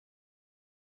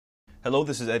Hello,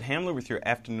 this is Ed Hamler with your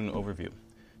afternoon overview.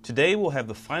 Today we'll have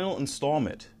the final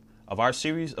installment of our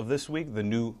series of this week, The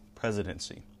New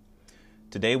Presidency.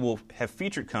 Today we'll have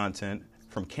featured content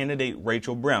from candidate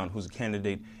Rachel Brown, who's a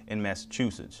candidate in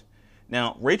Massachusetts.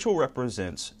 Now, Rachel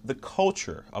represents the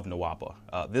culture of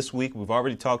NWAPA. This week we've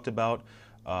already talked about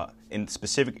in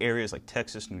specific areas like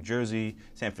Texas, New Jersey,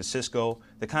 San Francisco,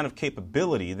 the kind of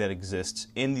capability that exists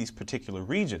in these particular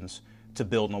regions to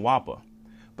build NWAPA.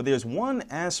 But there's one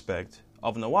aspect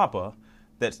of NWAPA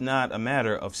that's not a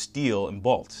matter of steel and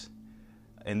bolts.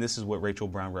 And this is what Rachel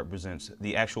Brown represents,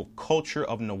 the actual culture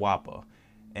of NWAPA.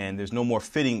 And there's no more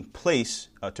fitting place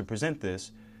to present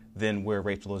this than where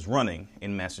Rachel is running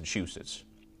in Massachusetts.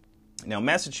 Now,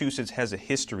 Massachusetts has a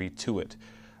history to it.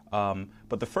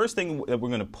 But the first thing that we're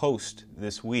going to post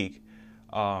this week,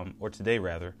 or today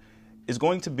rather, is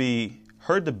going to be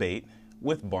her debate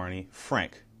with Barney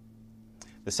Frank.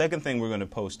 The second thing we're going to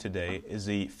post today is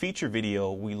a feature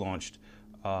video we launched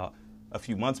a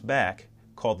few months back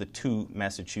called The Two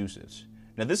Massachusetts.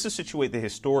 Now, this is situate the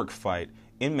historic fight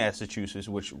in Massachusetts,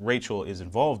 which Rachel is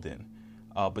involved in,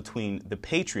 between the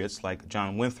patriots like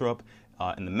John Winthrop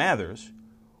and the Mathers,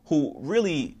 who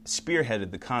really spearheaded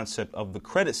the concept of the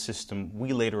credit system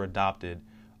we later adopted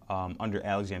under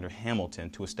Alexander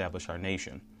Hamilton to establish our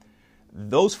nation.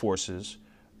 Those forces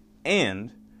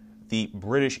and the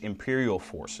British imperial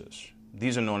forces.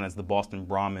 These are known as the Boston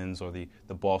Brahmins or the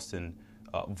Boston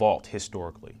Vault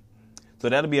historically. So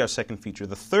that'll be our second feature.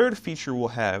 The third feature we'll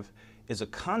have is a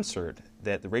concert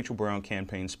that the Rachel Brown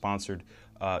campaign sponsored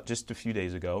just a few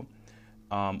days ago,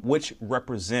 which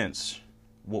represents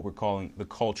what we're calling the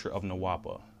culture of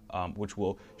NWAPA, which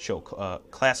will show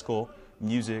classical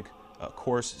music,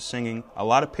 chorus singing, a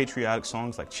lot of patriotic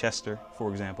songs like Chester,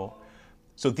 for example.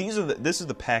 So this is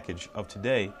the package of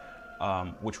today,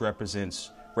 which represents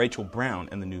Rachel Brown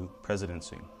and the new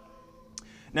presidency.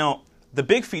 Now, the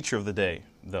big feature of the day,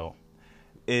 though,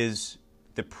 is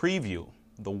the preview,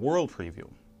 the world preview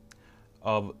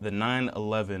of the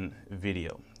 9/11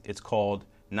 video. It's called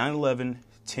 9/11,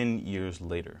 10 Years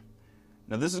Later.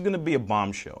 Now, this is going to be a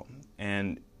bombshell,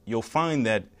 and you'll find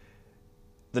that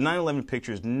the 9/11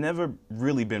 picture has never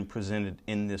really been presented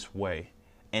in this way,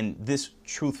 and this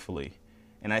truthfully.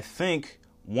 And I think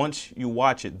once you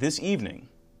watch it this evening,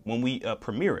 when we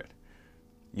premiere it,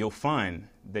 you'll find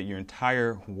that your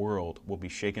entire world will be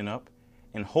shaken up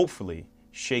and hopefully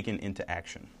shaken into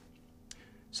action.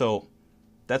 So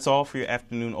that's all for your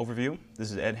afternoon overview.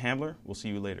 This is Ed Hamler. We'll see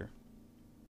you later.